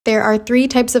There are 3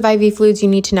 types of IV fluids you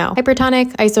need to know: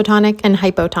 hypertonic, isotonic, and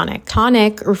hypotonic.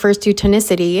 Tonic refers to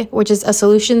tonicity, which is a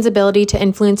solution's ability to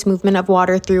influence movement of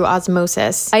water through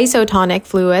osmosis. Isotonic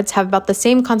fluids have about the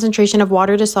same concentration of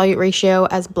water to solute ratio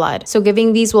as blood, so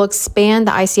giving these will expand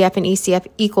the ICF and ECF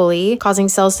equally, causing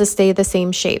cells to stay the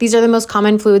same shape. These are the most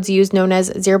common fluids used, known as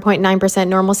 0.9%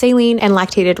 normal saline and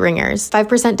lactated ringers.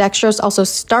 5% dextrose also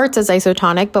starts as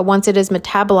isotonic, but once it is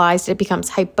metabolized, it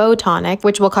becomes hypotonic,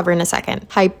 which we'll cover in a second.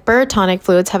 Hypertonic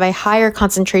fluids have a higher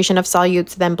concentration of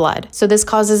solutes than blood, so this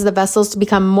causes the vessels to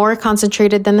become more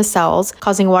concentrated than the cells,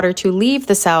 causing water to leave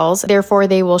the cells, therefore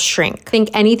they will shrink. Think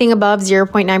anything above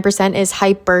 0.9% is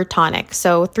hypertonic,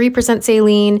 so 3%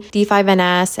 saline,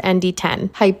 D5NS, and D10.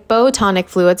 Hypotonic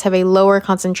fluids have a lower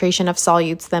concentration of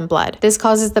solutes than blood. This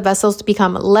causes the vessels to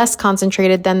become less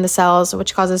concentrated than the cells,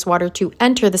 which causes water to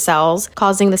enter the cells,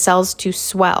 causing the cells to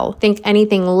swell. Think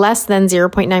anything less than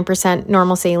 0.9%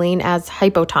 normal saline as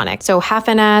hypotonic. So half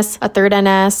NS, a third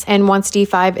NS, and once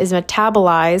D5 is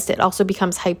metabolized, it also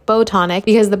becomes hypotonic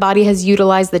because the body has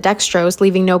utilized the dextrose,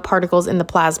 leaving no particles in the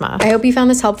plasma. I hope you found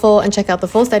this helpful, and check out the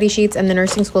full study sheets and the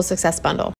Nursing School Success Bundle.